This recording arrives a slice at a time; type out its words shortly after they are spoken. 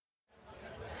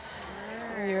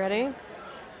Are you ready?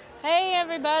 Hey,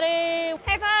 everybody.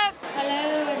 Hey, Pop.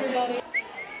 Hello, everybody.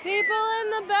 People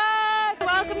in the back.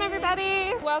 Welcome,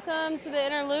 everybody. Welcome to the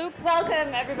Inner Loop.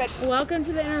 Welcome, everybody. Welcome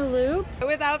to the Inner Loop.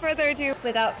 Without further ado.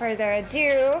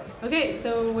 Okay,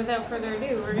 so without further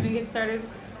ado, we're going to get started.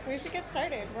 We should get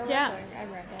started. We're Yeah. rambling.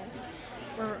 I'm rambling.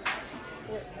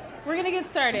 We're going to get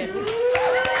started.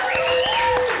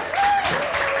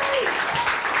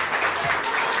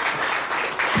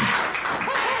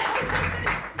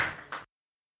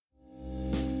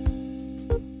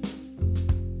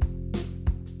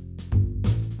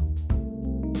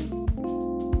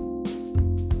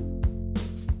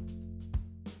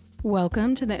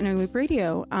 Welcome to the Inner Loop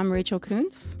Radio. I'm Rachel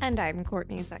Kuntz. And I'm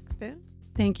Courtney Sexton.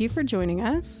 Thank you for joining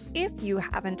us. If you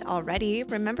haven't already,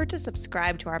 remember to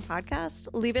subscribe to our podcast,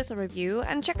 leave us a review,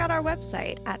 and check out our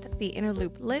website at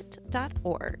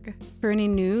theinnerlooplit.org. For any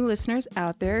new listeners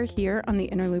out there, here on the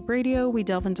Inner Loop Radio, we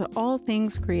delve into all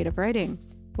things creative writing,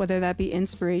 whether that be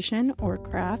inspiration or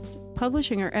craft,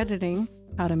 publishing or editing,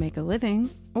 how to make a living,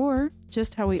 or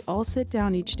just how we all sit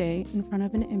down each day in front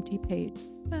of an empty page.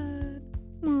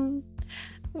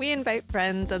 We invite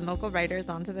friends and local writers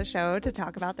onto the show to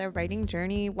talk about their writing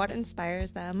journey, what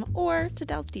inspires them, or to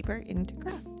delve deeper into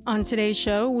craft. On today's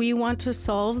show, we want to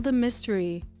solve the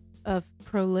mystery of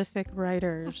prolific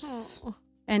writers. Oh.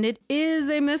 And it is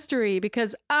a mystery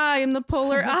because I am the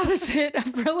polar opposite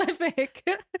of prolific.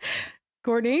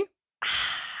 Courtney?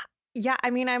 Yeah, I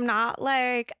mean, I'm not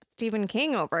like Stephen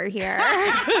King over here.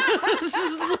 It's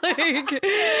just like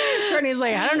Courtney's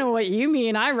like, I don't know what you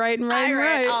mean. I write and write and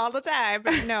write all the time.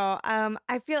 But no,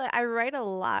 I feel like I write a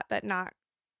lot, but not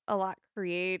a lot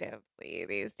creatively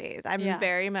these days. I'm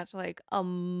very much like a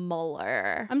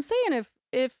muller. I'm saying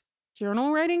if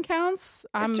journal writing counts,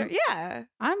 I'm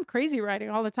crazy writing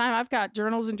all the time. I've got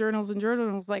journals and journals and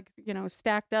journals like,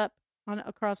 stacked up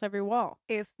across every wall.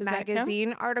 If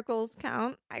magazine articles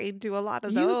count, I do a lot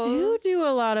of those. You do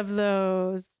a lot of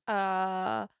those.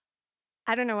 I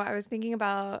don't know. I was thinking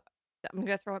about, I'm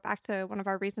going to throw it back to one of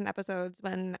our recent episodes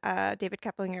when David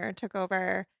Keplinger took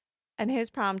over, and his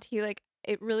prompt, I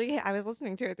was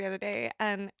listening to it the other day,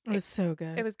 and it was so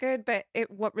good. It was good, but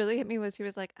what really hit me was he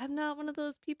was like, I'm not one of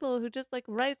those people who just like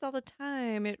writes all the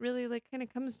time. It really like kind of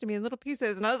comes to me in little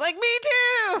pieces. And I was like, me too.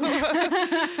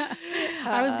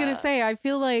 I was going to say, I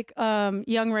feel like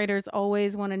young writers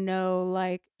always want to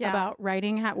know about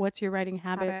writing. What's your writing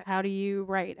habits? How do you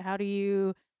write? How do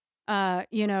you,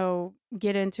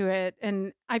 get into it?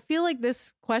 And I feel like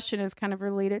this question is kind of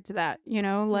related to that,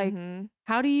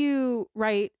 how do you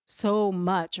write so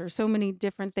much or so many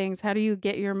different things? How do you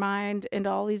get your mind into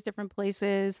all these different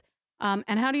places? And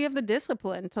how do you have the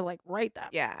discipline to write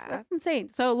that? Yeah. So that's insane.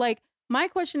 So my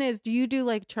question is, do you do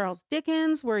like Charles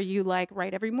Dickens where you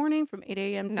write every morning from 8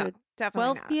 a.m. to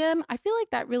 12 p.m.? I feel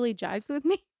like that really jives with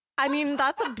me. I mean,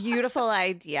 that's a beautiful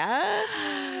idea.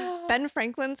 Ben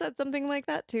Franklin said something like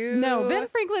that too. No, Ben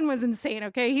Franklin was insane,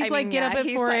 okay? He's get up at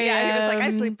 4 a.m. Yeah, he was like, I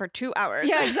sleep for 2 hours.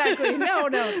 Yeah, exactly. No.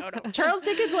 Charles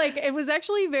Dickens, it was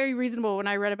actually very reasonable when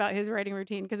I read about his writing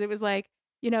routine because it was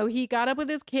he got up with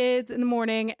his kids in the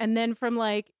morning and then from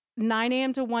 9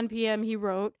 a.m. to 1 p.m. he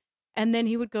wrote and then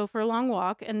he would go for a long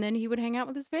walk and then he would hang out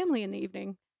with his family in the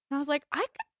evening. And I was like, I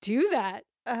could do that.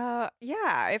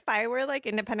 Yeah, if I were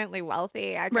independently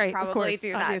wealthy, I could probably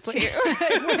do that too.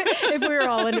 if we were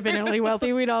all independently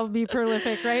wealthy, we'd all be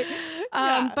prolific, right?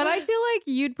 But I feel like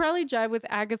you'd probably jive with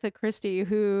Agatha Christie,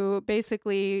 who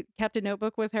basically kept a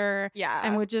notebook with her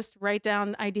and would just write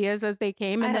down ideas as they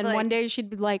came. And then one day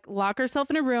she'd lock herself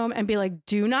in a room and be like,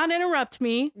 do not interrupt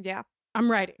me. Yeah.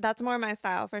 I'm writing. That's more my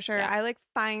style for sure. Yeah. I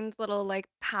find little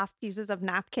half pieces of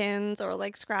napkins or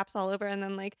scraps all over and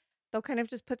then they'll kind of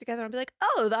just put together and be like,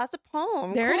 oh, that's a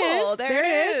poem. There cool. it is. There it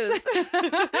is.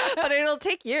 But it'll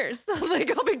take years. So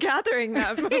I'll be gathering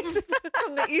them from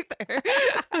the ether.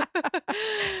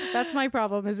 That's my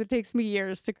problem is it takes me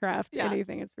years to craft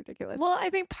anything. It's ridiculous. Well, I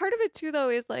think part of it too, though,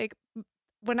 is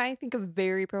when I think of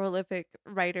very prolific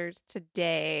writers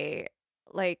today,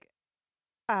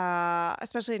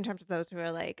 especially in terms of those who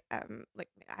are I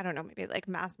don't know, maybe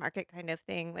mass market kind of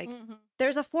thing.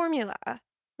 There's a formula.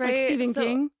 Right? Stephen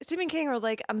King? Stephen King or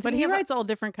but he writes all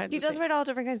different kinds of things. He does write all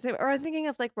different kinds of things. Or I'm thinking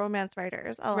of romance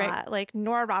writers a lot.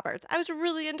 Nora Roberts. I was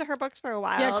really into her books for a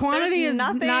while. Yeah, quantity is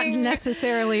not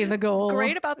necessarily the goal.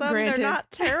 Great about them. Granted. They're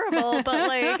not terrible,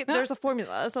 but there's a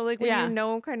formula. So when you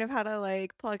know kind of how to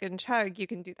plug and chug, you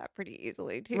can do that pretty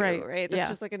easily too. Right? That's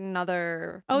just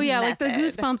another method. The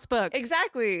Goosebumps books.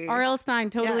 Exactly. R.L. Stein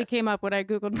totally came up when I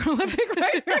Googled prolific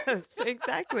writers. Yes,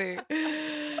 exactly.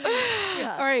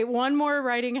 Yeah. All right. One more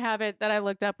writing habit that I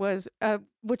looked up was,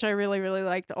 which I really, really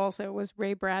liked also, was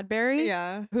Ray Bradbury.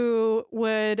 Yeah. Who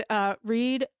would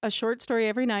read a short story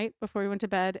every night before he went to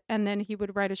bed. And then he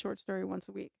would write a short story once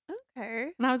a week.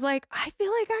 Okay. And I was like, I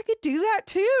feel like I could do that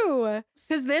too.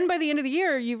 Because then by the end of the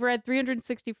year, you've read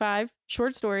 365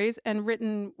 short stories and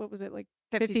written, what was it, like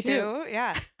 52?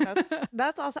 Yeah. That's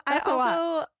awesome. That's I a lot.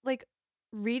 also like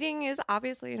reading is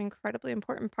obviously an incredibly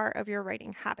important part of your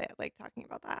writing habit. Like talking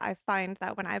about that, I find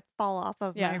that when I fall off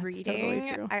of my reading,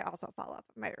 totally true. I also fall off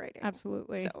of my writing.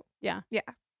 Absolutely. So yeah. Yeah.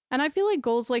 And I feel like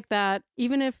goals like that,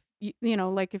 even if, you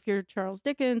know, like if you're Charles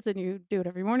Dickens and you do it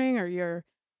every morning, or you're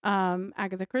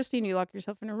Agatha Christie and you lock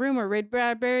yourself in a room, or Ray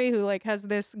Bradbury who like has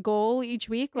this goal each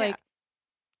week, like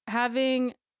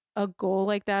having a goal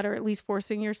like that, or at least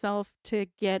forcing yourself to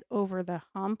get over the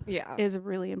hump is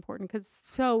really important, because it's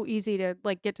so easy to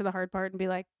like get to the hard part and be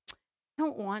like, I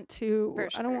don't want to, sure.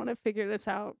 I don't want to figure this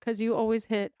out, because you always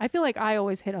I feel like I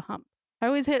always hit a hump. I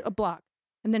always hit a block.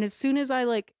 And then as soon as I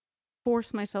like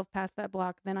force myself past that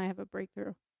block, then I have a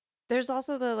breakthrough. There's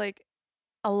also the like,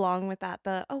 along with that,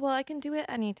 oh, well, I can do it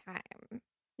anytime.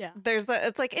 Yeah. There's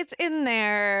it's like, it's in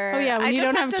there. Oh yeah. When you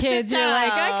don't have kids, you're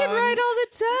like, I can write all the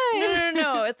time.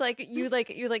 No. It's like, you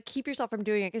keep yourself from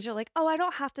doing it, because you're like, oh, I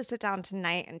don't have to sit down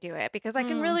tonight and do it, because I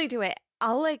can really do it.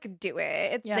 I'll like do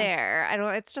it. It's there.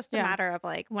 It's just a matter of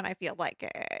like when I feel like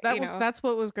it. That's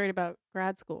what was great about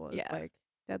grad school, is like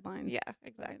deadlines. Yeah,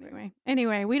 exactly.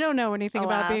 Anyway, we don't know anything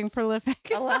about being prolific.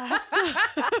 Alas.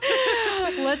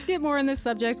 Let's get more on this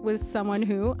subject with someone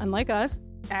who, unlike us,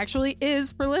 actually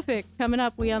is prolific. Coming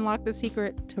up, we unlock the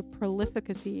secret to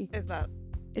prolificacy. Is that?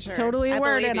 It's totally a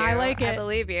word, and I like it. I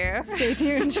believe you. Stay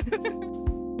tuned.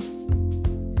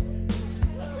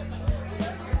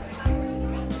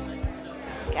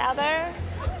 Gather,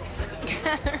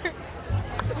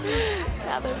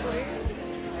 please.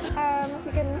 If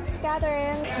you can gather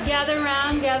in. Gather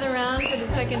round for the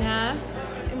second half.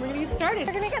 And we're going to get started.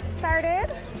 We're going to get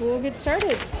started. We'll get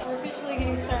started. We're officially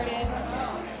getting started.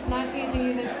 Not teasing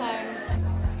you this time.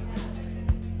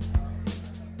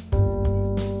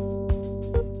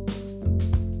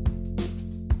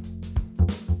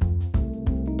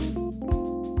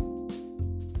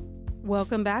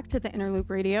 Welcome back to the Interloop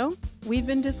Radio. We've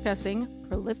been discussing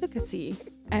prolificacy,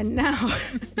 and now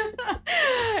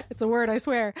it's a word, I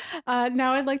swear.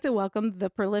 Now I'd like to welcome the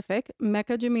prolific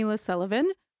Mecca Jamilah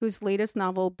Sullivan, whose latest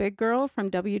novel, Big Girl from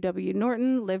W.W.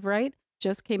 Norton, Live Right,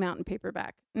 just came out in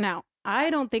paperback. Now, I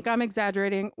don't think I'm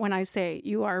exaggerating when I say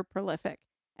you are prolific,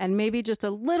 and maybe just a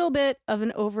little bit of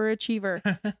an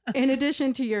overachiever. In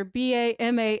addition to your BA,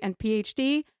 MA, and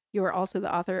PhD, you are also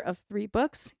the author of 3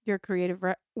 books. Your creative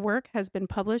work has been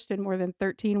published in more than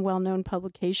 13 well-known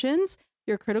publications.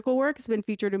 Your critical work has been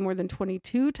featured in more than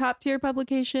 22 top-tier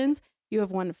publications. You have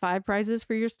won 5 prizes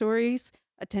for your stories,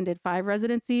 attended 5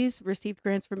 residencies, received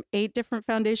grants from 8 different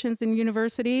foundations and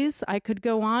universities. I could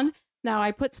go on. Now,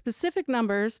 I put specific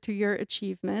numbers to your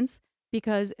achievements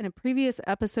because in a previous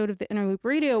episode of the Interloop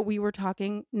Radio, we were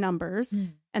talking numbers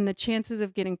and the chances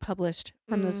of getting published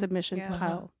from the submissions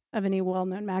pile of any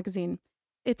well-known magazine.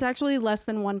 It's actually less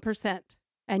than 1%.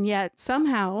 And yet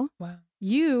somehow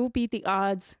you beat the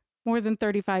odds more than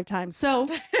 35 times. So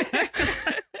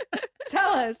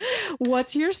tell us,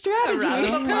 what's your strategy?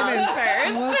 First.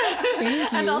 Well, thank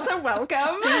you. And also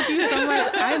welcome. Thank you so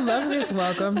much. I love this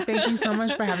welcome. Thank you so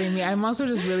much for having me. I'm also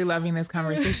just really loving this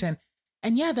conversation.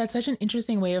 And yeah, that's such an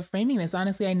interesting way of framing this.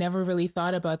 Honestly, I never really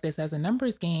thought about this as a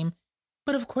numbers game.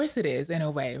 But of course it is, in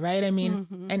a way, right? I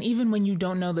mean, and even when you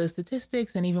don't know the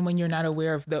statistics, and even when you're not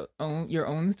aware of your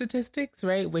own statistics,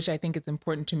 right? Which I think it's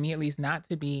important to me, at least, not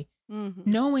to be,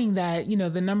 knowing that, you know,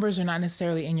 the numbers are not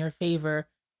necessarily in your favor,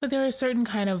 but there are certain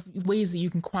kind of ways that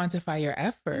you can quantify your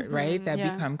effort, right? That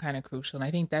become kind of crucial. And I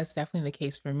think that's definitely the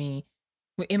case for me.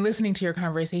 In listening to your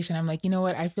conversation, I'm like, you know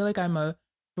what? I feel like I'm a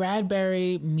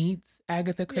Bradbury meets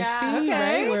Agatha Christie,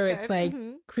 right? Where it's like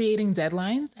creating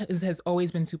deadlines has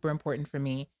always been super important for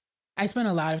me. I spent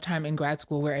a lot of time in grad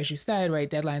school where, as you said, right,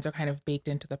 deadlines are kind of baked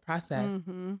into the process.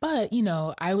 But, you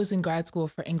know, I was in grad school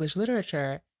for English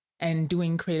literature and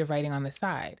doing creative writing on the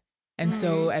side. And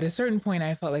so at a certain point,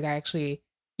 I felt like I actually,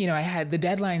 you know, I had the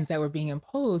deadlines that were being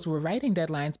imposed were writing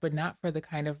deadlines, but not for the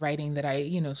kind of writing that I,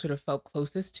 you know, sort of felt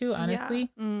closest to,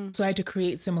 honestly. So I had to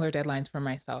create similar deadlines for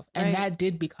myself. And that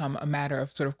did become a matter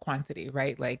of sort of quantity,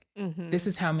 right? Like, this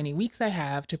is how many weeks I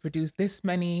have to produce this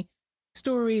many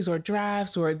stories or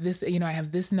drafts, or this, you know, I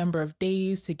have this number of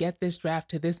days to get this draft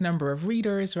to this number of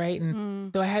readers, right?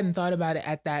 And though I hadn't thought about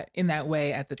it in that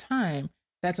way at the time,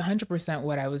 that's 100%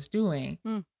 what I was doing.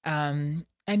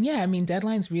 And yeah, I mean,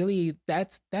 deadlines really,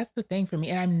 that's the thing for me.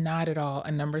 And I'm not at all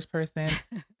a numbers person.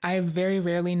 I very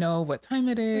rarely know what time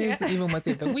it is, even what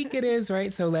day of the week it is,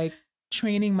 right? So like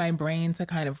training my brain to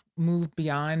kind of move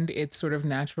beyond its sort of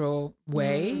natural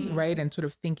way, right? And sort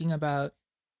of thinking about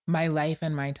my life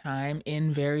and my time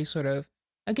in very sort of,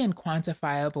 again,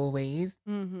 quantifiable ways.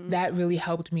 That really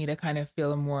helped me to kind of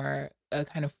feel a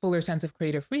kind of fuller sense of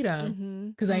creative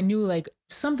freedom, because I knew like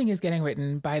something is getting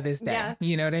written by this day.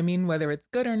 You know what I mean? Whether it's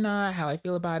good or not, how I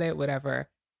feel about it, whatever,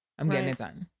 I'm getting it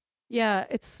done. Yeah,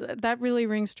 it's that really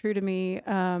rings true to me.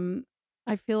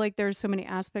 I feel like there's so many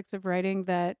aspects of writing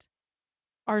that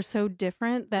are so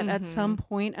different that at some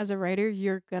point as a writer,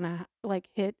 you're gonna like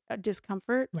hit a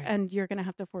discomfort and you're gonna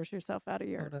have to force yourself out of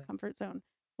your comfort zone.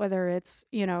 Whether it's,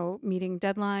 you know, meeting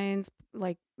deadlines,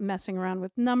 like messing around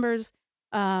with numbers,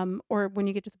 or when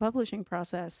you get to the publishing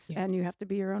process and you have to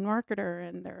be your own marketer.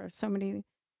 And there are so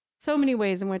many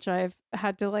ways in which I've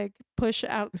had to like push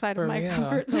outside of my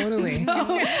comfort zone. Totally. So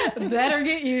better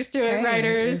get used to it,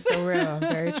 writers. It's so real.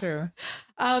 Very true.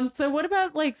 So what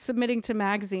about like submitting to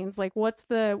magazines? Like what's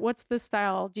the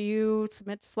style? Do you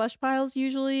submit to slush piles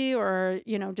usually, or,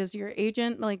 you know, does your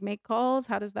agent like make calls?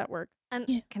 How does that work?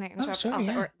 And can I interrupt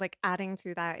also, or like adding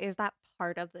to that, is that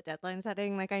part of the deadline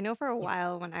setting? Like I know for a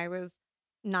while when I was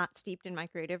not steeped in my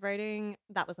creative writing,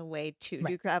 that was a way to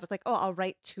do. I was like, oh, I'll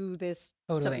write to this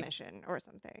submission or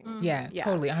something. Yeah,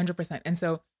 totally, 100%. And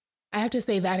so I have to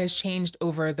say that has changed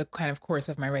over the kind of course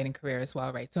of my writing career as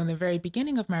well, right? So in the very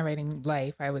beginning of my writing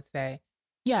life, I would say,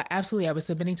 yeah, absolutely, I was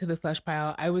submitting to the slush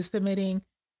pile. I was submitting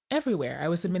everywhere. I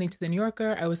was submitting to the New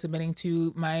Yorker. I was submitting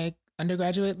to my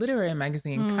undergraduate literary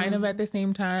magazine, kind of at the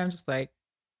same time, just like,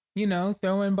 you know,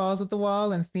 throwing balls at the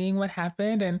wall and seeing what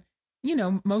happened. And you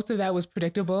know, most of that was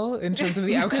predictable in terms of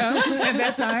the outcomes at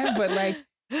that time. But like,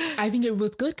 I think it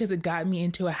was good because it got me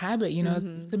into a habit, you know,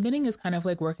 submitting is kind of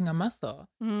like working a muscle.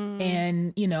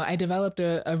 And, you know, I developed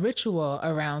a ritual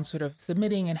around sort of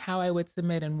submitting and how I would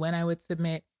submit and when I would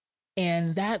submit.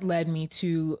 And that led me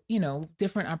to, you know,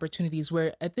 different opportunities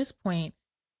where at this point,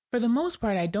 for the most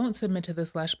part, I don't submit to the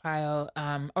slush pile,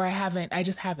 or I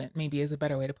just haven't, maybe is a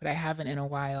better way to put it. I haven't in a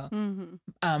while,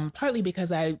 partly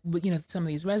because you know, some of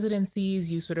these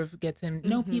residencies, you sort of get to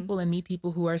know people and meet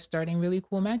people who are starting really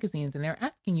cool magazines and they're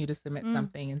asking you to submit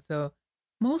something. And so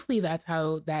mostly that's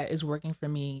how that is working for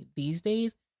me these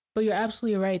days. But you're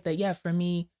absolutely right that, yeah, for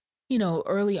me, you know,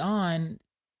 early on,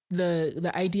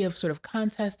 the idea of sort of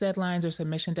contest deadlines or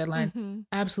submission deadlines,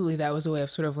 absolutely, that was a way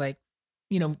of sort of like,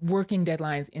 you know, working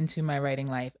deadlines into my writing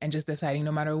life and just deciding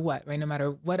no matter what, right? No matter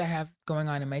what I have going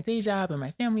on in my day job and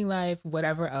my family life,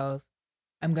 whatever else,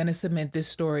 I'm going to submit this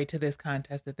story to this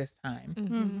contest at this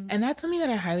time. And that's something that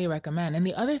I highly recommend. And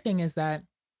the other thing is that,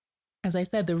 as I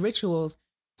said, the rituals.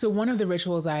 So one of the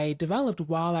rituals I developed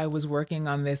while I was working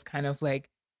on this kind of like,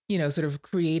 you know, sort of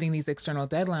creating these external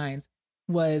deadlines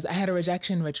was I had a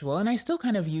rejection ritual, and I still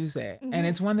kind of use it. And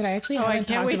it's one that I actually haven't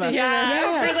talked about.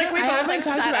 Yeah. We're like, we both like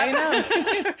talked about it.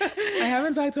 I know. I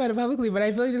haven't talked about it publicly, but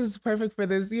I feel like this is perfect for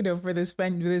this, you know, for this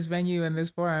venue and this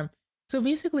forum. So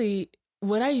basically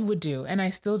what I would do, and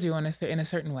I still do in a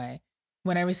certain way,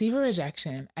 when I receive a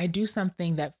rejection, I do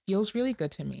something that feels really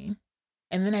good to me.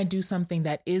 And then I do something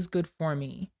that is good for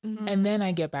me. And then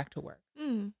I get back to work.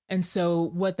 And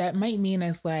so what that might mean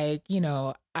is like, you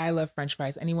know, I love French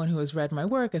fries. Anyone who has read my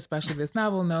work, especially this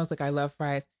novel, knows like I love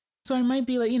fries. So I might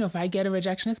be like, you know, if I get a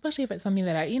rejection, especially if it's something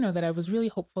that I, you know, that I was really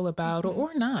hopeful about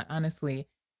or not, honestly,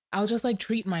 I'll just like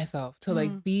treat myself to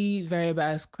like the very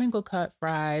best crinkle cut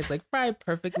fries, like fried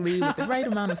perfectly with the right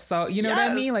amount of salt. You know what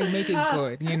I mean? Like make it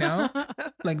good, you know,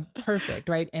 like perfect,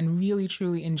 right? And really,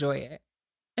 truly enjoy it.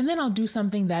 And then I'll do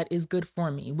something that is good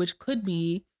for me, which could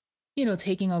be, you know,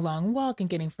 taking a long walk and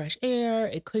getting fresh air.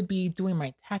 It could be doing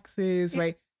my taxes,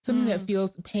 right? Something that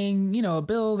feels paying, you know, a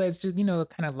bill that's just, you know,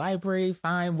 kind of library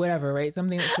fine, whatever, right?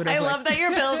 Something that's sort of I love that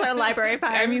your bills are library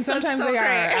fines. I mean, sometimes they are.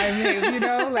 I mean, you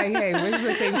know, like, hey, this is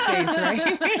a safe space,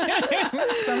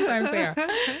 right? Sometimes they are.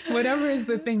 Whatever is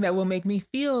the thing that will make me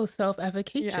feel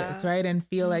self-efficacious, right? And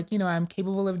feel like, you know, I'm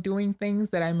capable of doing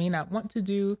things that I may not want to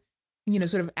do, you know,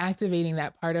 sort of activating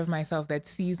that part of myself that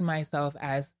sees myself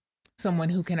as someone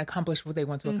who can accomplish what they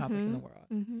want to accomplish in the world.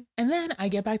 And then I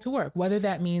get back to work, whether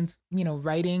that means, you know,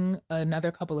 writing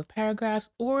another couple of paragraphs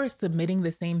or submitting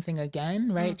the same thing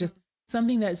again, right? Just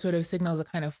something that sort of signals a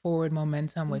kind of forward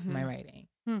momentum with my writing.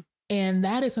 And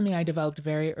that is something I developed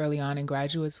very early on in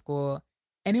graduate school.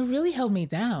 And it really held me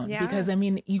down because, I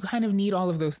mean, you kind of need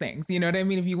all of those things. You know what I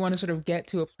mean? If you want to sort of get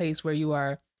to a place where you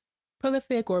are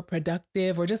prolific or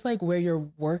productive or just like where your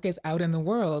work is out in the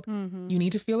world, you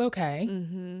need to feel okay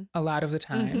a lot of the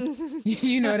time.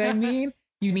 You know what I mean?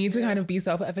 You need to kind of be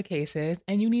self-efficacious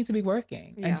and you need to be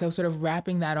working. Yeah. And so sort of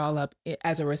wrapping that all up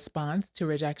as a response to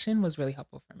rejection was really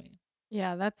helpful for me.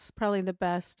 Yeah, that's probably the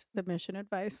best submission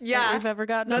advice that Yeah. we've ever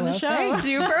gotten on the That's show.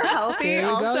 super healthy There you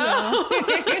go, also.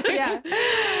 y'all. Yeah.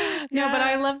 No, but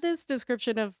I Yeah. love this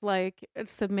description of like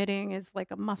submitting is like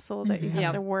a muscle that you Mhm. have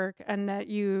Yeah. to work, and that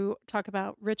you talk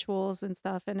about rituals and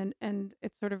stuff, and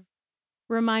it sort of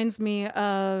reminds me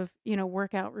of, you know,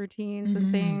 workout routines and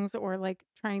Mhm. things, or like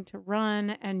trying to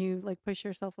run and you like push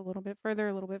yourself a little bit further,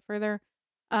 a little bit further.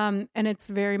 And it's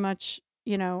very much,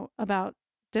 you know, about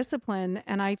discipline.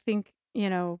 And I think, you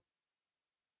know,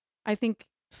 I think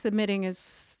submitting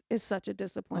is such a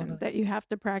discipline Totally. that you have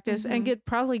to practice, and Mhm.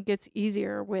 probably gets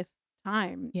easier with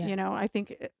time. Yeah. You know, I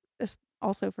think it's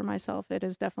also for myself, it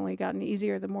has definitely gotten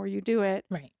easier the more you do it.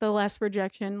 Right. The less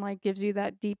rejection like gives you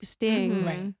that deep sting. Mhm.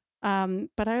 Right.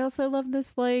 But I also love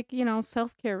this, like, you know,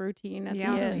 self-care routine at the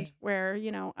Yeah. end Totally. where,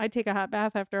 you know, I take a hot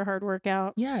bath after a hard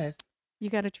workout. Yes. You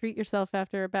got to treat yourself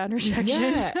after a bad rejection.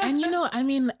 Yeah. And, you know, I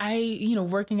mean,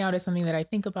 working out is something that I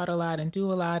think about a lot and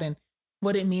do a lot, and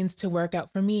what it means to work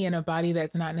out for me in a body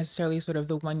that's not necessarily sort of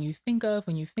the one you think of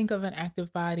when you think of an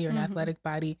active body or an Mhm. athletic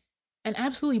body. And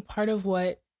absolutely part of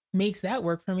what makes that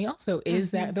work for me also is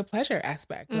Mm-hmm. that the pleasure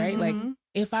aspect, right? Like Mhm.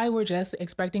 if I were just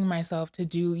expecting myself to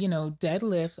do, you know,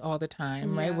 deadlifts all the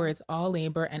time, right? Yeah. Where it's all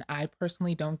labor and I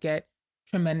personally don't get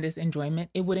tremendous enjoyment,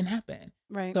 it wouldn't happen.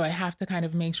 Right. So I have to kind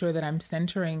of make sure that I'm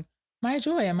centering my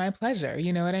joy and my pleasure,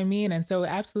 you know what I mean? And so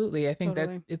absolutely, I think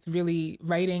Totally. it's really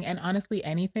writing, and honestly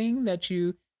anything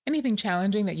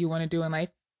challenging that you want to do in life,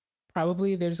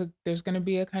 probably there's going to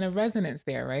be a kind of resonance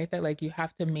there, right? That like you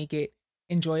have to make it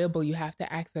enjoyable, you have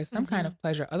to access some kind of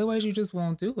pleasure, otherwise you just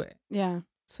won't do it. Yeah.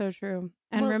 So true.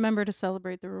 And Well- remember to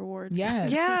celebrate the rewards.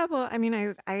 Yes. Yeah, well, I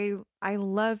mean, I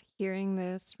love hearing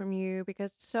this from you,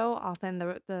 because so often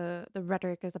the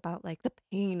rhetoric is about like the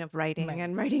pain of writing, Right.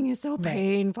 and writing is so Right.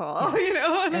 painful, Yes. you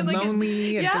know, And like,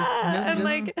 lonely and yeah, and just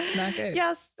like, not good.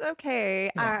 yes,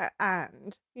 okay, Yeah.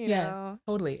 and you Yes, know,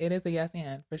 totally. It is a yes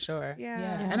and for sure. Yeah.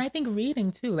 Yeah. And I think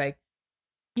reading too, like,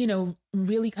 you know,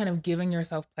 really kind of giving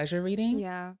yourself pleasure reading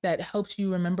yeah, that helps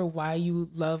you remember why you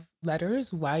love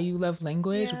letters, why you love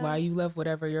language, Yeah. why you love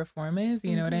whatever your form is.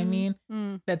 You know what I Mhm. mean?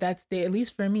 Mm. At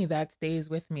least for me, that stays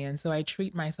with me. And so I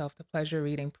treat myself to pleasure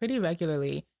reading pretty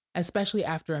regularly, especially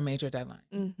after a major deadline.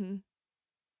 mm-hmm.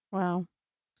 Wow.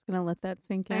 Just going to let that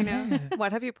sink in. I know. Yeah.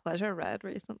 What have you pleasure read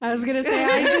recently? I was gonna say,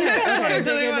 I do. Okay. I Dig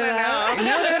really into want to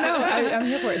that. know. I'm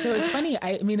here for it. So it's funny.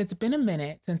 I mean, it's been a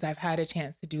minute since I've had a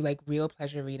chance to do like real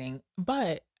pleasure reading,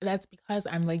 but that's because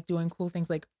I'm like doing cool things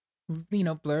like, you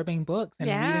know, blurbing books and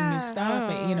reading Yeah. new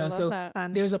stuff. And, you Oh, know, love so that.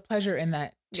 Fun. there's a pleasure in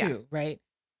that Yeah. too, right?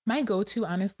 My go-to,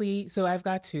 honestly, so I have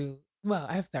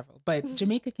several, but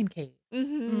Jamaica Kincaid,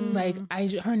 Mm-hmm.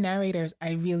 like her narrators,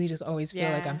 I really just always feel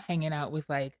like Yeah. I'm hanging out with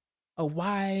like a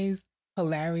wise,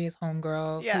 hilarious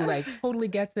homegirl Yeah. who like totally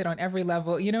gets it on every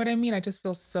level. You know what I mean? I just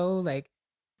feel so like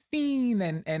seen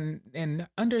and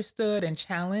understood and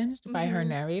challenged by her Mhm.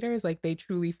 narrators. Like they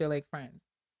truly feel like friends.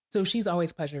 So she's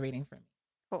always pleasure reading for me.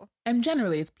 Cool. And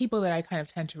generally it's people that I kind of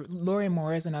tend to, Lori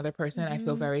Moore is another person I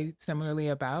feel Mhm. very similarly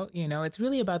about. You know, it's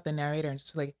really about the narrator and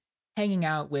just like hanging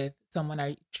out with someone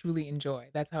I truly enjoy.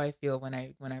 That's how I feel when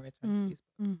I return to these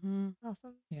books. Mm-hmm.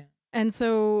 Awesome. Yeah. And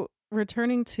so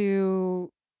returning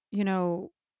to, you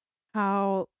know,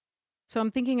 so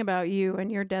I'm thinking about you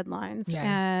and your deadlines, Yeah.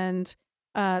 and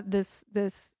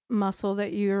this muscle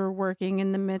that you're working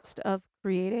in the midst of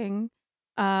creating.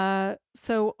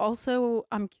 So also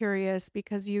I'm curious,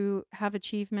 because you have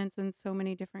achievements in so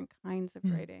many different kinds of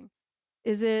Mm. writing.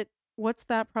 What's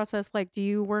that process like? Do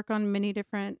you work on many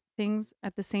different things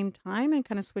at the same time and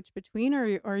kind of switch between,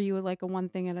 or are you like a one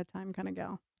thing at a time kind of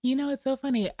gal? You know, it's so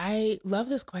funny. I love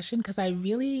this question because I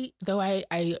really, though I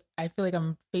feel like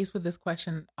I'm faced with this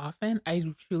question often,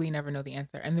 I truly never know the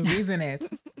answer. And the reason is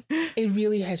it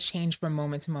really has changed from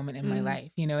moment to moment in my Mm.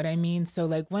 life. You know what I mean? So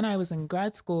like when I was in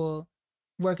grad school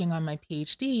working on my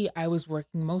PhD, I was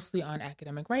working mostly on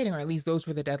academic writing, or at least those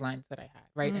were the deadlines that I had,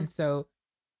 right? Mm. And so,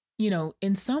 you know,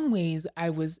 in some ways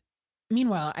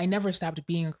meanwhile, I never stopped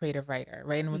being a creative writer,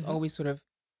 right? And was Mhm. always sort of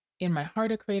in my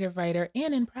heart a creative writer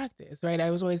and in practice, right? I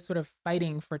was always sort of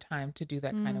fighting for time to do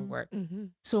that kind of work. Mm-hmm.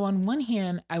 So on one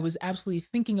hand, I was absolutely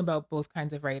thinking about both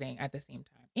kinds of writing at the same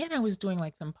time. And I was doing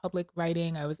like some public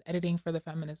writing. I was editing for the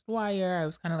Feminist Wire. I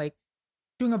was kind of like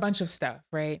doing a bunch of stuff,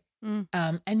 right? Mm.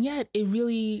 And yet it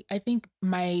really, I think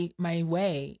my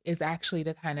way is actually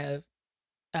to kind of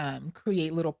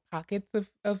create little pockets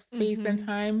of space and Mhm.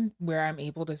 time where I'm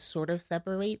able to sort of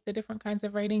separate the different kinds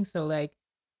of writing. So like,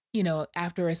 you know,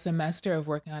 after a semester of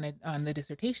working on the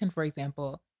dissertation, for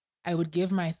example, I would give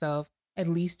myself at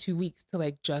least 2 weeks to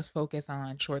like just focus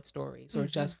on short stories or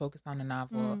just focus on a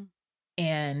novel.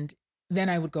 And then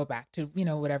I would go back to,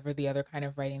 whatever the other kind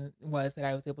of writing was that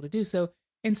I was able to do. So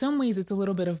in some ways, it's a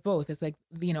little bit of both. It's like,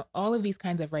 all of these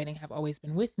kinds of writing have always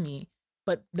been with me,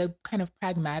 but the kind of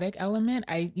pragmatic element,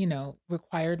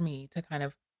 required me to kind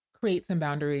of create some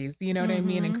boundaries, you know what I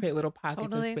mean? And create little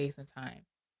pockets of space and time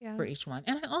for each one.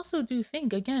 And I also do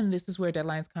think, again, this is where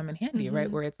deadlines come in handy,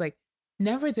 right? Where it's like,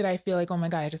 never did I feel like, oh my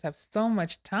God, I just have so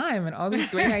much time and all these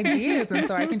great ideas. And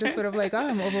so I can just sort of like, oh,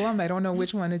 I'm overwhelmed. I don't know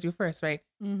which one to do first, right?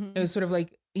 It was sort of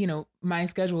like, my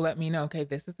schedule let me know, okay,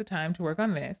 this is the time to work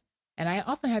on this. And I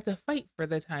often had to fight for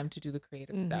the time to do the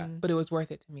creative stuff, but it was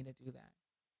worth it to me to do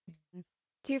that.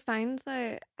 Do you find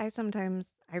that I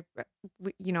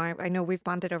know we've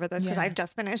bonded over this because I've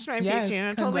just finished my PhD in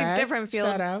a totally different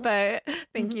field, but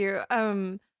thank you.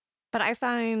 But I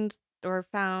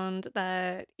found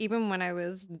that even when I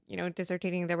was,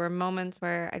 dissertating, there were moments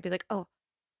where I'd be like, oh,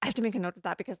 I have to make a note of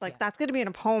that because that's going to be in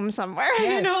a poem somewhere,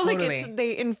 totally. like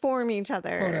they inform each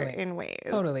other in ways.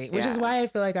 Totally. Which is why I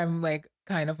feel like I'm like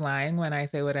kind of lying when I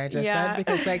say what I just said,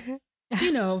 because like,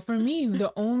 for me,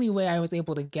 the only way I was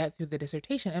able to get through the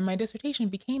dissertation, and my dissertation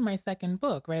became my second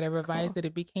book, right? I revised it.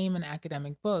 It became an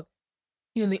academic book.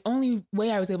 The only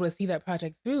way I was able to see that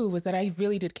project through was that I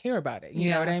really did care about it.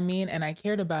 You know what I mean? And I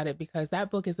cared about it because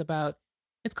that book is about,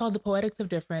 it's called The Poetics of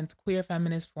Difference, Queer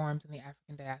Feminist Forms in the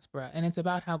African Diaspora. And it's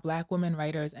about how Black women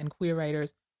writers and queer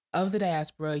writers of the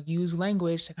diaspora use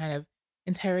language to kind of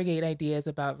interrogate ideas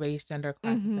about race, gender,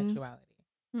 class, and sexuality,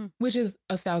 which is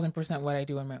 1,000% what I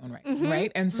do in my own writing,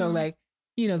 right? And so like,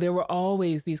 there were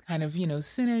always these kind of,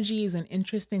 synergies and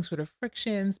interesting sort of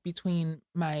frictions between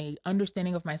my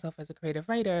understanding of myself as a creative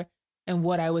writer and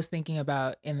what I was thinking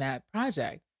about in that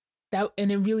project.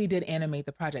 And it really did animate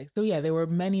the project. So yeah, there were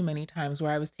many, many times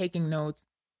where I was taking notes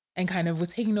and kind of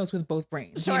was taking notes with both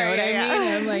brains. Sure, you know what I mean? And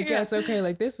I'm like, yes, okay,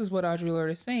 like this is what Audre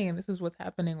Lorde is saying. This is what's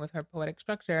happening with her poetic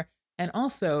structure. And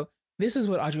also, this is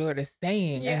what Audre Lorde is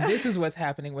saying. And this is what's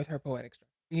happening with her poetic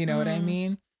structure. You know what I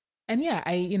mean? And yeah,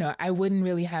 I wouldn't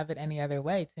really have it any other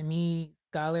way. To me,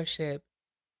 scholarship,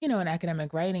 and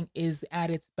academic writing is at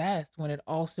its best when it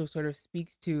also sort of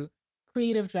speaks to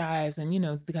creative drives and,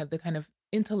 the kind of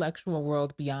intellectual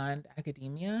world beyond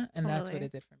academia. And that's what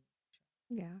it did for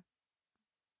me. Yeah.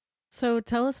 So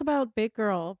tell us about Big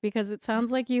Girl, because it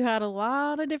sounds like you had a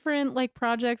lot of different like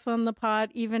projects on the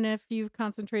pot, even if you've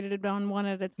concentrated on one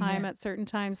at a time at certain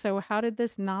times. So how did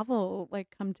this novel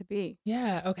like come to be?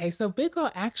 Yeah. Okay. So Big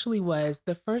Girl actually was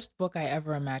the first book I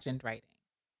ever imagined writing.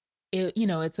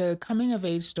 It's a coming of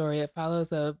age story. It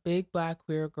follows a big Black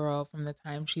queer girl from the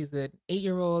time she's an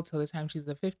 8-year-old till the time she's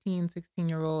a 15,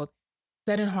 16-year-old,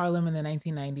 set in Harlem in the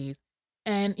 1990s.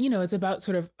 And, it's about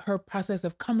sort of her process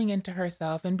of coming into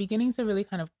herself and beginning to really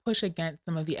kind of push against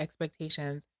some of the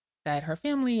expectations that her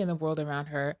family and the world around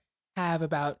her have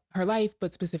about her life,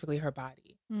 but specifically her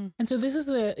body. And so this is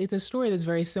it's a story that's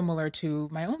very similar to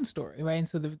my own story, right? And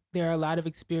so there are a lot of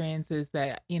experiences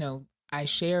that, I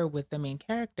share with the main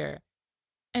character.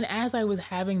 And as I was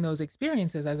having those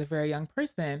experiences as a very young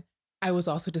person, I was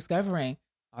also discovering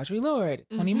Audre Lorde,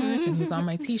 Toni Morrison, who's on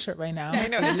my t-shirt right now. I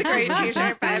know, that's a great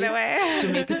t-shirt, by the way.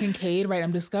 Jamaica Kincaid, right?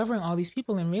 I'm discovering all these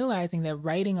people and realizing that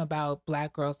writing about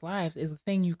Black girls' lives is a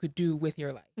thing you could do with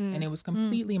your life. And it was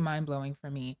completely mind-blowing for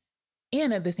me.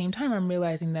 And at the same time, I'm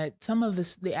realizing that some of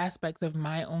the aspects of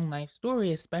my own life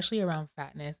story, especially around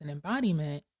fatness and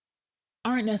embodiment,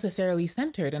 aren't necessarily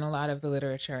centered in a lot of the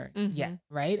literature yet,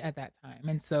 right? At that time.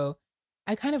 And so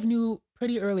I kind of knew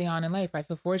pretty early on in life, I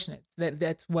feel fortunate that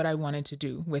that's what I wanted to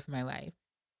do with my life.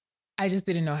 I just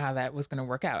didn't know how that was going to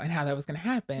work out and how that was going to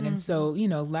happen. And so,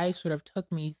 life sort of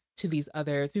took me through these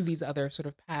other sort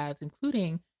of paths,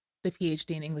 including the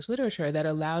PhD in English literature, that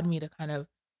allowed me to kind of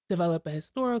develop a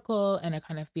historical and a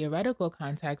kind of theoretical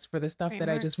context for the stuff that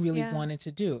I just really wanted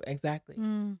to do. Exactly.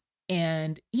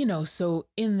 And, so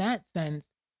in that sense,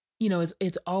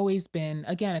 it's always been,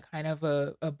 again, a kind of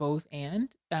a both and,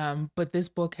 but this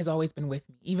book has always been with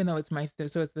me, even though it's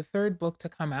so it's the third book to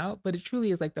come out, but it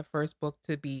truly is like the first book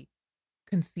to be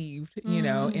conceived,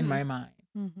 in my mind.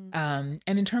 And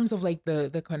in terms of like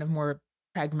the kind of more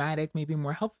pragmatic, maybe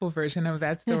more helpful version of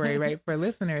that story, right, for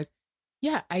listeners,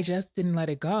 I just didn't let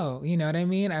it go. You know what I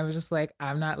mean? I was just like,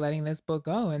 I'm not letting this book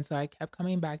go. And so I kept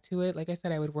coming back to it. Like I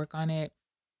said, I would work on it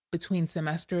between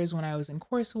semesters when I was in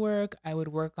coursework. I would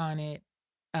work on it,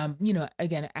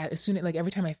 again, as soon as, like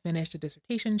every time I finished a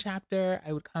dissertation chapter,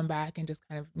 I would come back and just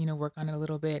kind of, work on it a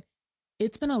little bit.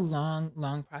 It's been a long,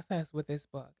 long process with this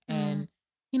book. And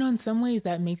in some ways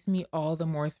that makes me all the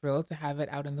more thrilled to have it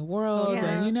out in the world.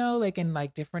 Yeah. And, like in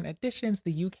like different editions,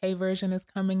 the UK version is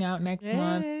coming out next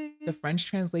month. The French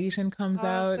translation comes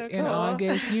out so in cool.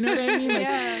 August. You know what I mean? Like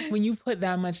Yeah. when you put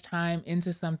that much time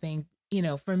into something,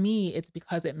 for me, it's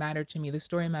because it mattered to me. The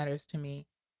story matters to me.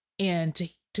 And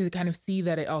to kind of see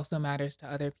that it also matters to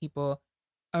other people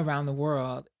around the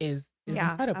world is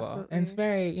Yeah, incredible. absolutely. And it's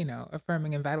very,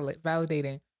 affirming and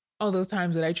validating all those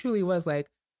times that I truly was like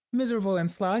miserable and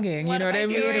slogging. You know what I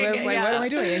mean? It was like, what am I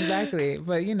doing? Exactly.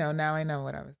 But now I know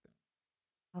what I was doing.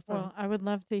 Awesome. Well, I would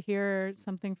love to hear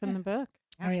something from the book.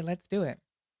 All right, let's do it.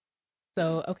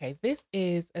 So, okay, this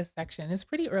is a section. It's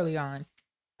pretty early on.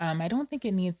 I don't think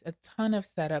it needs a ton of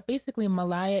setup. Basically,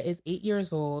 Malaya is 8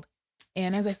 years old.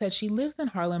 And as I said, she lives in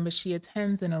Harlem, but she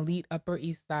attends an elite Upper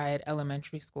East Side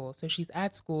elementary school. So she's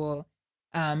at school.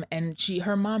 And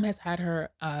her mom has had her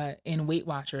in Weight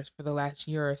Watchers for the last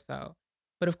year or so.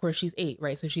 But of course, she's 8,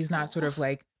 right? So she's not sort of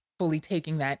like fully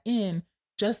taking that in.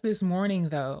 Just this morning,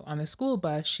 though, on the school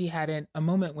bus, she had a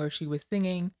moment where she was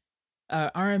singing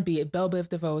R&B, Belle Biv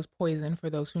DeVoe's Poison, for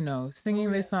those who know,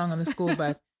 singing this song on the school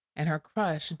bus. And her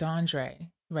crush,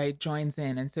 Dondre, right, joins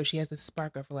in. And so she has this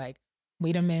spark of like,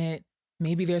 wait a minute,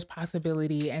 maybe there's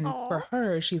possibility. And for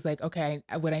her, she's like, okay,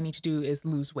 what I need to do is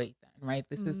lose weight then, right?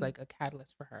 This is like a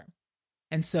catalyst for her.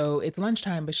 And so it's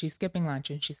lunchtime, but she's skipping lunch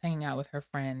and she's hanging out with her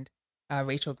friend,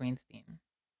 Rachel Greenstein.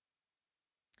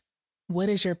 What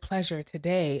is your pleasure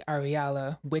today,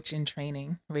 Ariella, witch in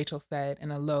training? Rachel said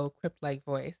in a low, crypt-like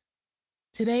voice.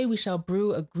 Today we shall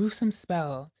brew a gruesome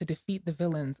spell to defeat the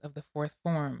villains of the fourth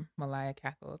form, Malaya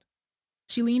cackled.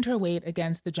 She leaned her weight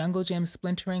against the jungle gym's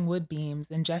splintering wood beams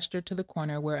and gestured to the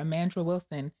corner where Amandra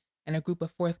Wilson and a group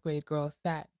of fourth grade girls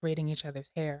sat, braiding each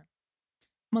other's hair.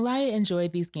 Malaya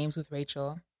enjoyed these games with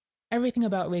Rachel. Everything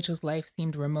about Rachel's life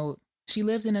seemed remote. She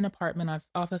lived in an apartment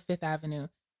off of Fifth Avenue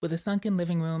with a sunken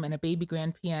living room and a baby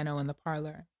grand piano in the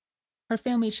parlor. Her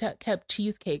family kept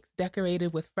cheesecakes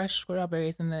decorated with fresh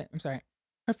strawberries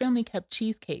Her family kept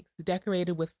cheesecakes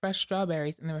decorated with fresh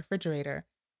strawberries in the refrigerator,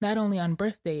 not only on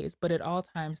birthdays, but at all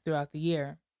times throughout the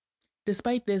year.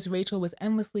 Despite this, Rachel was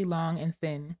endlessly long and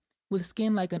thin, with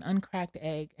skin like an uncracked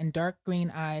egg and dark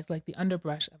green eyes like the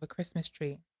underbrush of a Christmas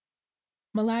tree.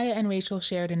 Malaya and Rachel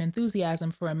shared an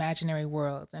enthusiasm for imaginary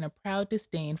worlds and a proud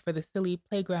disdain for the silly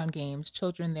playground games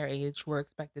children their age were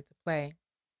expected to play.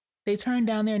 They turned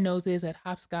down their noses at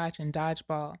hopscotch and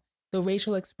dodgeball, though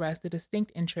Rachel expressed a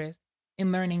distinct interest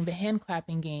in learning the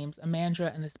hand-clapping games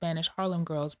Amandra and the Spanish Harlem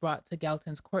girls brought to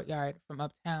Galton's courtyard from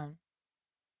uptown.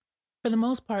 For the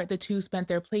most part, the two spent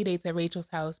their playdates at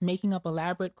Rachel's house making up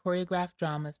elaborate choreographed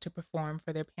dramas to perform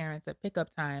for their parents at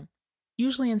pickup time,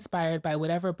 usually inspired by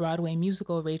whatever Broadway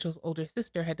musical Rachel's older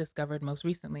sister had discovered most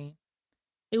recently.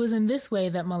 It was in this way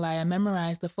that Malaya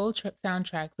memorized the full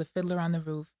soundtracks of Fiddler on the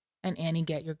Roof and Annie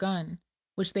Get Your Gun,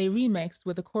 which they remixed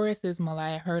with the choruses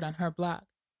Malaya heard on her block,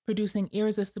 producing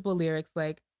irresistible lyrics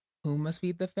like, "Who must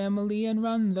feed the family and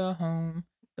run the home?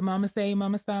 The mama say,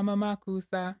 mama sa, mama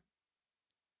kusa."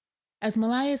 As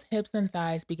Malaya's hips and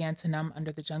thighs began to numb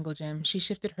under the jungle gym, she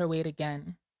shifted her weight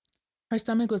again. Her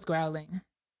stomach was growling.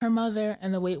 Her mother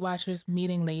and the Weight Watchers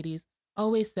meeting ladies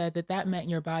always said that meant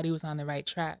your body was on the right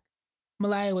track.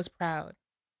 Malaya was proud.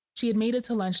 She had made it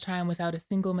to lunchtime without a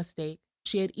single mistake.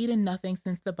 She had eaten nothing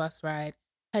since the bus ride,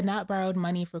 had not borrowed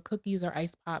money for cookies or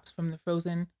ice pops from the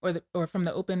frozen or from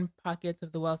the open pockets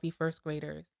of the wealthy first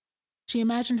graders. She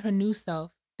imagined her new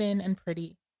self, thin and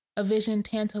pretty, a vision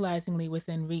tantalizingly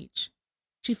within reach.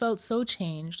 She felt so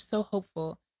changed, so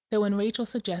hopeful, that when Rachel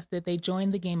suggested they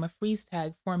join the game of freeze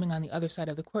tag forming on the other side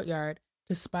of the courtyard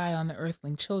to spy on the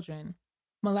earthling children,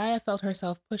 Malaya felt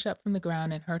herself push up from the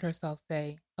ground and heard herself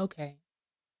say, "Okay."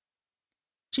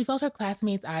 She felt her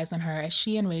classmates' eyes on her as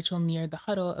she and Rachel neared the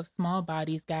huddle of small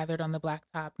bodies gathered on the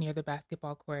blacktop near the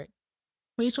basketball court.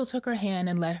 Rachel took her hand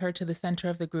and led her to the center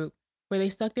of the group, where they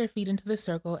stuck their feet into the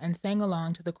circle and sang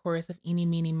along to the chorus of Eeny,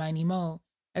 Meeny, Miny, Mo,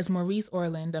 as Maurice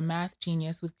Orland, a math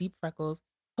genius with deep freckles,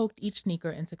 poked each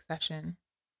sneaker in succession.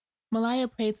 Malaya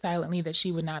prayed silently that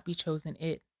she would not be chosen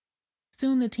it.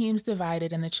 Soon the teams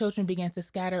divided and the children began to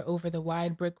scatter over the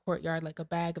wide brick courtyard like a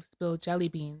bag of spilled jelly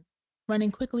beans,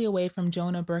 running quickly away from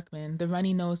Jonah Berkman, the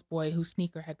runny-nosed boy whose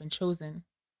sneaker had been chosen.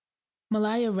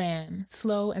 Malaya ran,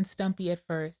 slow and stumpy at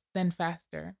first, then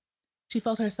faster. She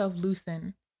felt herself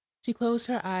loosen. She closed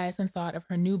her eyes and thought of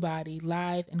her new body,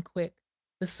 lithe and quick,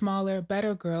 the smaller,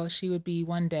 better girl she would be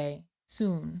one day,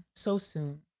 soon, so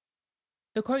soon.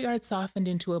 The courtyard softened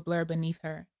into a blur beneath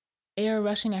her. Air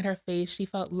rushing at her face, she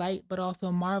felt light but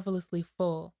also marvelously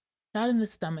full, not in the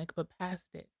stomach but past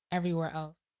it, everywhere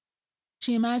else.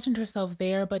 She imagined herself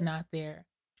there but not there,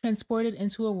 transported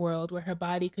into a world where her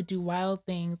body could do wild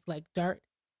things like dart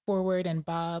forward and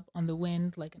bob on the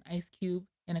wind like an ice cube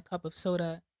in a cup of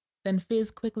soda, then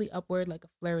fizz quickly upward like a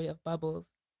flurry of bubbles.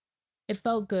 It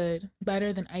felt good,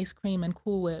 better than ice cream and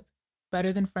Cool Whip,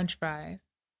 better than French fries.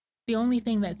 The only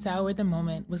thing that soured the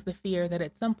moment was the fear that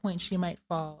at some point she might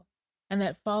fall, and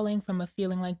that falling from a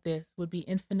feeling like this would be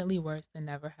infinitely worse than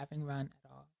never having run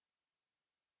at all.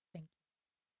 Thank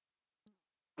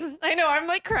you. I know, I'm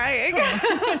like crying.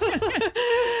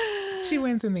 She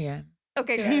wins in the end.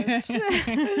 Okay, good.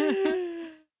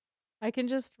 I can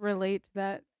just relate to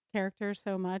that character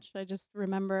so much. I just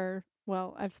remember,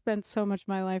 well, I've spent so much of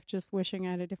my life just wishing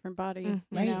I had a different body.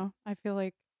 Right. You know, I feel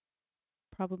like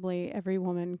probably every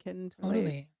woman can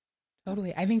relate.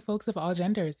 Totally. I think folks of all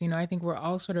genders, you know, I think we're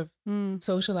all sort of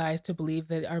socialized to believe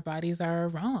that our bodies are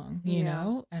wrong, you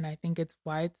know, and I think it's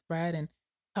widespread. And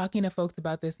talking to folks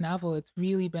about this novel, it's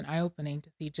really been eye-opening to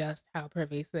see just how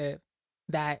pervasive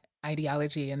that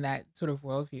ideology and that sort of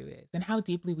worldview is and how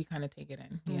deeply we kind of take it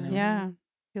in, you know? Yeah.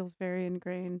 Feels very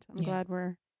ingrained. I'm glad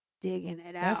we're digging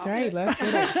it out. That's right. Let's do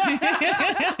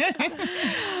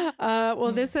it.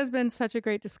 Well, this has been such a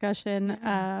great discussion.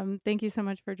 Thank you so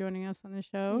much for joining us on the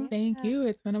show. Thank you.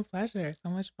 It's been a pleasure. So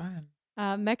much fun.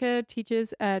 Mecca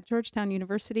teaches at Georgetown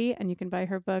University, and you can buy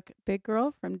her book, Big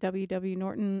Girl, from W.W.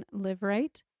 Norton Live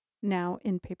Right, now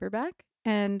in paperback.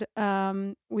 And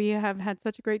we have had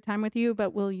such a great time with you,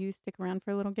 but will you stick around for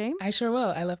a little game? I sure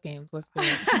will. I love games. Let's do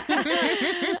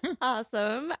it.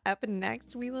 Awesome. Up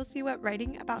next, we will see what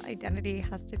writing about identity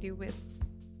has to do with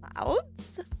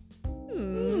clouds.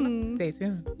 Stay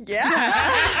tuned. Yeah.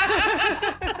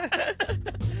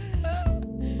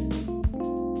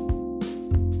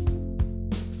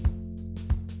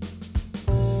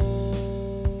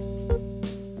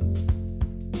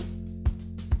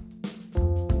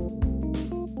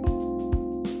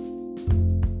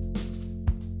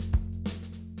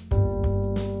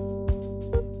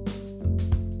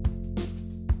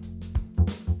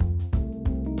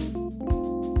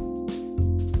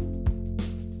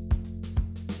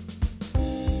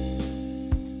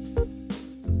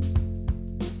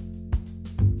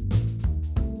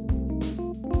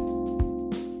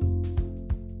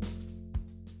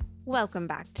 Welcome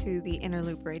back to the Inner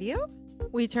Loop Radio.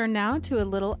 We turn now to a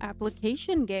little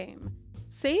application game.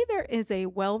 Say there is a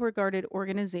well-regarded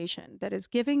organization that is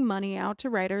giving money out to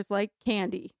writers like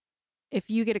candy. If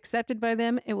you get accepted by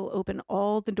them, it will open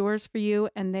all the doors for you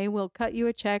and they will cut you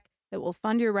a check that will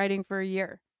fund your writing for a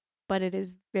year. But it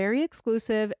is very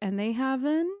exclusive and they have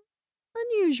an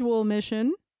unusual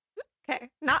mission. Okay.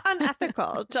 Not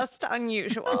unethical, just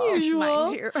unusual. Unusual.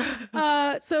 Mind you.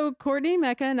 So Courtney,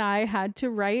 Mecca, and I had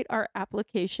to write our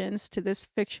applications to this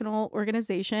fictional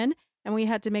organization, and we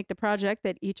had to make the project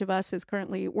that each of us is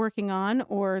currently working on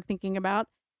or thinking about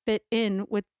fit in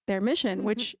with their mission,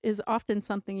 which is often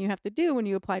something you have to do when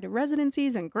you apply to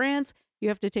residencies and grants. You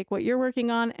have to take what you're working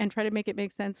on and try to make it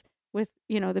make sense with,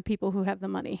 you know, the people who have the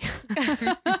money.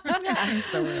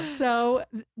 So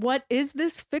what is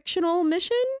this fictional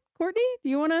mission? Courtney, do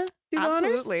you want to do the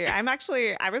honors? Absolutely.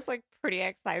 I was like pretty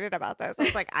excited about this. I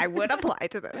was like, I would apply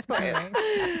to this. But,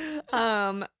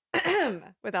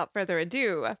 without further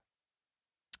ado,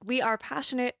 we are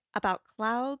passionate about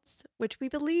clouds, which we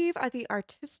believe are the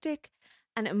artistic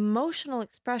and emotional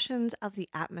expressions of the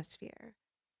atmosphere.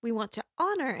 We want to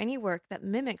honor any work that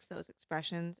mimics those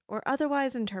expressions or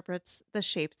otherwise interprets the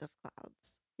shapes of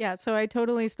clouds. Yeah, so I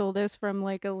totally stole this from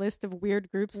like a list of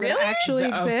weird groups that Really? actually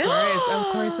exist. Of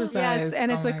course it does. Yes,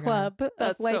 and it's a club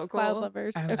of like so cool. cloud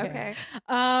lovers. Okay.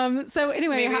 So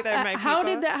anyway, Maybe they're my how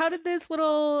people. did this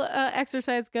little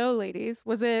exercise go, ladies?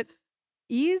 Was it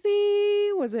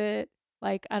easy? Was it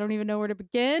like I don't even know where to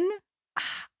begin?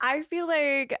 I feel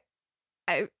like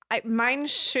mine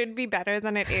should be better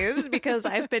than it is because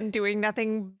I've been doing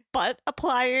nothing but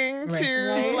applying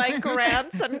to like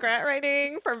grants and grant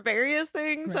writing for various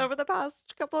things over the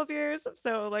past couple of years.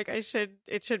 So like it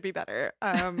should be better.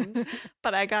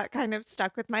 But I got kind of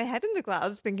stuck with my head in the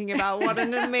clouds thinking about what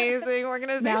an amazing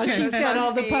organization. Now she's this got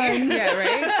all must the be. puns. Yeah,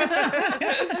 right?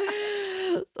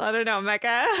 So I don't know, Mecca.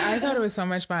 I thought it was so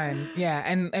much fun. Yeah.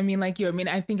 And I mean, like you, I mean,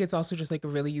 I think it's also just like a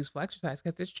really useful exercise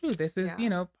because it's true. This is, you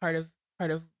know, part of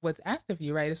what's asked of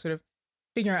you, right? Is sort of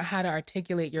figuring out how to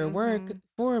articulate your work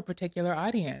for a particular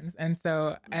audience. And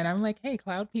so, and I'm like, hey,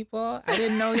 cloud people, I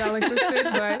didn't know y'all existed,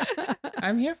 but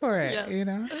I'm here for it, you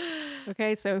know?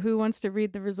 Okay, so who wants to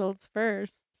read the results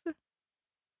first?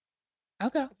 I'll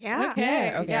go. Yeah.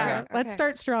 Okay. Okay. Yeah. Let's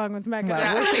start strong with Mecca.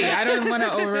 Well, we'll see. I don't want to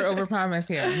overpromise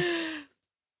here.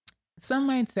 Some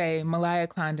might say Malaya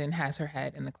Clondon has her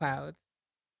head in the clouds.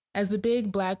 As the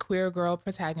big black queer girl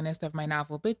protagonist of my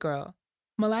novel Big Girl,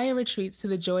 Malaya retreats to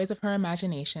the joys of her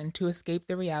imagination to escape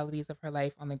the realities of her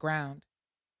life on the ground.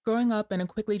 Growing up in a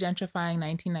quickly gentrifying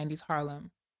 1990s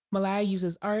Harlem, Malaya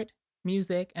uses art,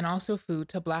 music, and also food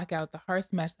to block out the harsh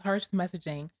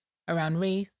messaging around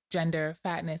race, gender,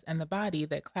 fatness, and the body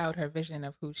that cloud her vision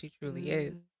of who she truly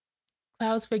is.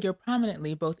 Clouds figure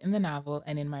prominently both in the novel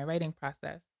and in my writing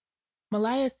process.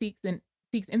 Malaya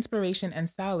seeks inspiration and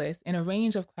solace in a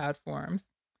range of cloud forms,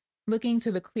 looking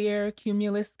to the clear,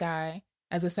 cumulus sky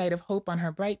as a site of hope on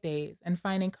her bright days and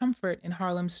finding comfort in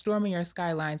Harlem's stormier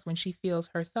skylines when she feels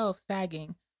herself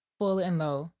sagging, full and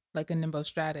low, like a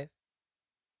nimbostratus.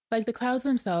 Like the clouds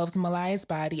themselves, Malaya's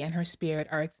body and her spirit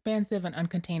are expansive and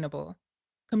uncontainable.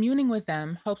 Communing with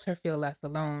them helps her feel less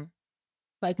alone.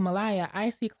 Like Malaya, I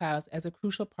see clouds as a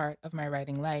crucial part of my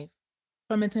writing life.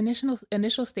 From its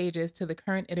initial stages to the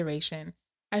current iteration,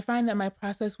 I find that my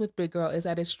process with Big Girl is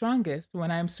at its strongest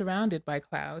when I am surrounded by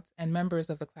clouds and members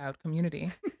of the cloud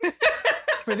community.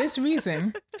 For this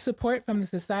reason, support from the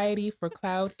Society for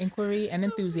Cloud Inquiry and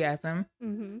Enthusiasm,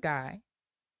 SCIE,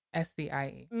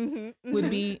 SCIE, would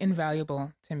be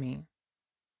invaluable to me.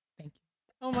 Thank you.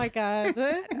 Oh my God.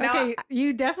 Okay,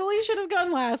 you definitely should have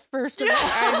gone last, first of all.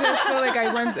 I just feel like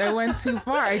I went too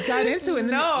far. I got into it. And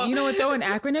then, you know what, though, an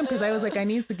acronym, because I was like, I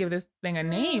need to give this thing a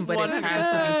name, but it has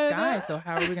to be SCIE. So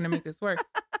how are we going to make this work?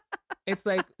 It's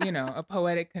like, you know, a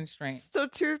poetic constraint. So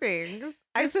two things.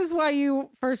 This is why you,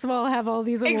 first of all, have all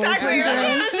these awards. Exactly.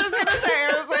 I was just going to say,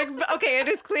 I was like, okay, it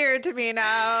is clear to me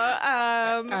now.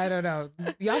 I don't know.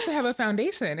 Y'all should have a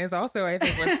foundation is also, I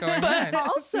think, what's going on.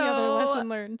 Also, the other lesson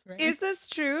learned. Right? Is this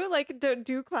true? Like,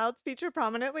 do clouds feature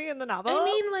prominently in the novel? I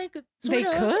mean, like, they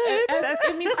could.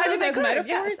 I mean, as metaphors.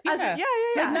 Yes. Yeah. Yeah.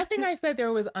 Like, nothing I said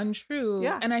there was untrue.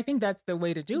 Yeah. And I think that's the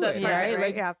way to do it, right?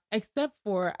 Like, except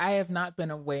for I have not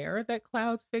been aware that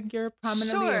clouds figure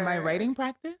prominently in my writing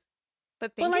practice.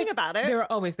 But thinking about it,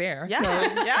 they're always there.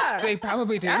 Yeah, so they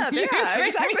probably do. Yeah, exactly.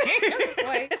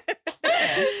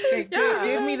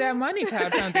 Give me that money,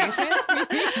 Cloud Foundation.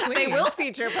 They will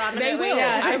feature prominently. They will.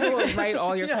 Yeah. I will write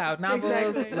all your cloud novels.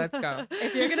 Exactly. Let's go.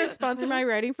 If you're going to sponsor my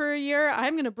writing for a year,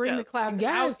 I'm going to bring the clouds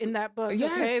out in that book.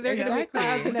 Okay, they're going to be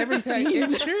clouds in every scene.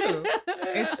 It's true.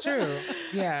 It's true.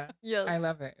 Yeah. Yes. I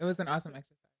love it. It was an awesome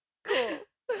exercise. Cool.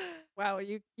 Wow,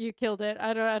 you killed it.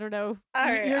 I don't know. All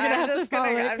right, you're gonna have to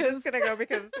follow it. I'm just gonna go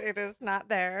because it is not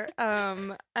there.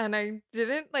 And I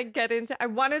didn't get into. I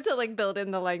wanted to build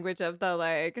in the language of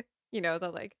the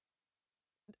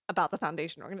about the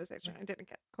foundation organization. I didn't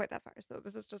get quite that far, so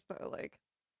this is just the I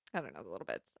don't know, the little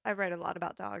bits. I write a lot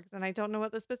about dogs, and I don't know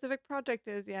what the specific project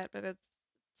is yet, but it's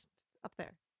up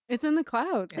there. It's in the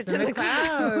clouds. It's in the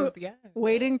clouds. Yeah.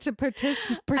 Waiting to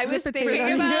precipitate. I was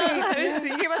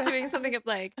thinking about doing something of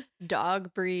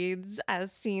dog breeds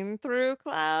as seen through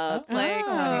clouds. But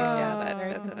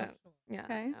that's it. Yeah.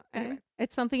 Okay. Anyway,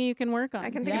 it's something you can work on. I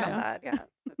can think about that. Yeah.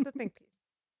 That's a think piece.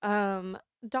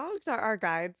 Dogs are our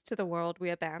guides to the world we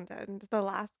abandoned, the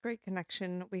last great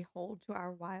connection we hold to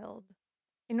our wild.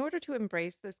 In order to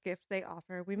embrace this gift they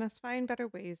offer, we must find better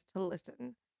ways to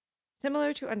listen.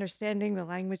 Similar to understanding the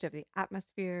language of the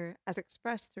atmosphere as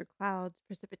expressed through clouds,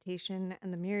 precipitation,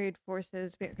 and the myriad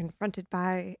forces we are confronted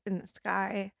by in the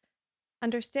sky,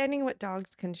 understanding what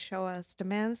dogs can show us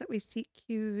demands that we seek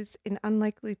cues in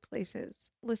unlikely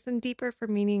places, listen deeper for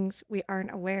meanings we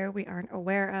aren't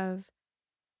aware of,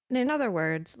 and in other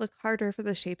words, look harder for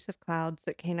the shapes of clouds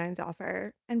that canines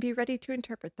offer, and be ready to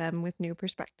interpret them with new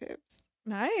perspectives.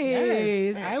 Nice.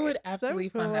 Yes. I would absolutely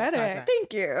fund that project.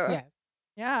 Thank you. Yes.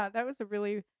 Yeah, that was a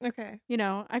really okay.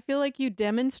 I feel like you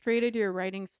demonstrated your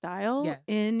writing style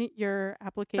in your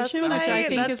application, which I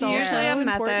think is usually also a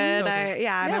method.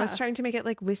 And I was trying to make it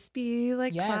wispy,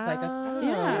 clouds.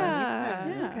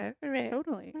 Yeah. Okay, all right,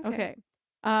 totally. Okay.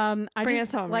 Okay. Bring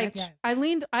us home. I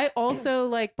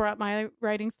also brought my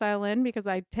writing style in because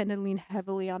I tend to lean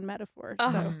heavily on metaphor.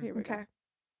 So here we go.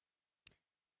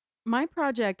 My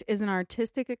project is an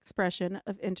artistic expression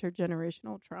of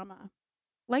intergenerational trauma.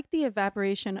 Like the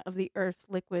evaporation of the Earth's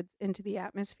liquids into the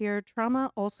atmosphere,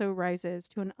 trauma also rises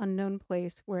to an unknown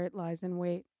place where it lies in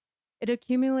wait. It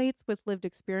accumulates with lived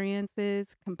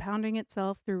experiences, compounding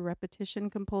itself through repetition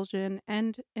compulsion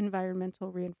and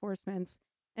environmental reinforcements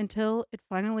until it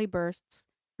finally bursts,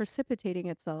 precipitating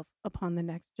itself upon the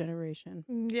next generation.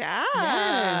 Yeah.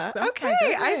 Yes. Oh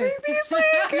okay. I think these are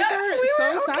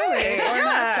so solid or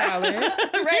not solid.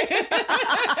 Right.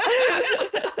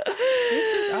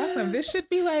 This is awesome. This should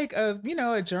be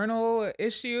a journal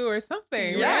issue or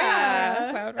something. Yeah.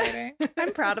 Right? Cloud writing.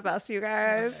 I'm proud of us, you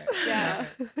guys. Yeah.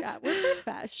 Yeah. We're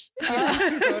profesh.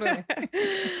 Totally.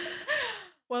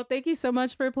 Well, thank you so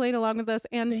much for playing along with us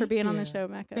and for being on the show,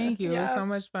 Mecca. Thank you. It was so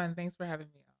much fun. Thanks for having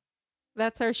me.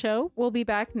 That's our show. We'll be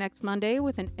back next Monday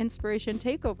with an Inspiration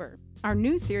Takeover, our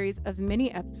new series of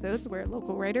mini episodes where a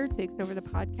local writer takes over the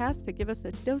podcast to give us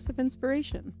a dose of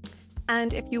inspiration.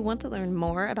 And if you want to learn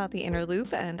more about the Inner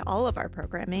Loop and all of our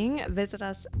programming, visit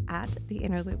us at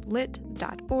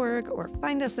theinnerlooplit.org or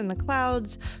find us in the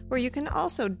clouds, where you can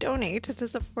also donate to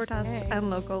support us and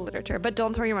local literature. But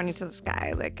don't throw your money to the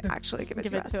sky. Like, actually give it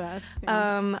to us. Yeah.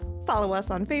 Follow us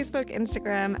on Facebook,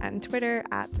 Instagram, and Twitter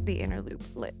at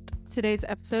theinnerlooplit. Today's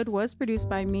episode was produced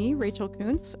by me, Rachel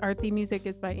Kuntz. Our theme music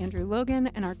is by Andrew Logan,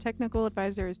 and our technical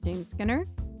advisor is James Skinner.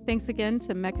 Thanks again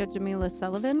to Mecca Jamilah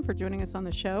Sullivan for joining us on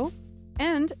the show.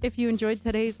 And if you enjoyed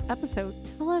today's episode,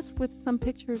 tell us with some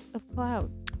pictures of clouds.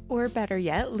 Or better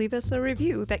yet, leave us a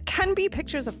review that can be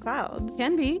pictures of clouds.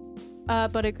 Can be.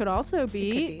 But it could also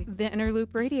be The Inner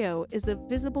Loop Radio is a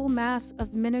visible mass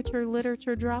of miniature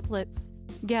literature droplets,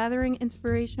 gathering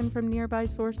inspiration from nearby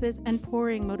sources and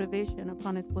pouring motivation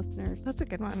upon its listeners. That's a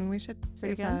good one. We should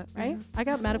say that. Right? I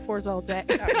got metaphors all day.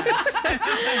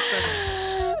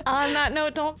 On that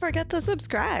note, don't forget to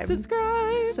subscribe.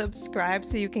 Subscribe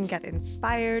so you can get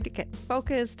inspired, get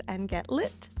focused, and get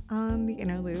lit on the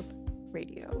Inner Loop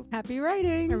Radio. Happy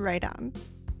writing. Right on.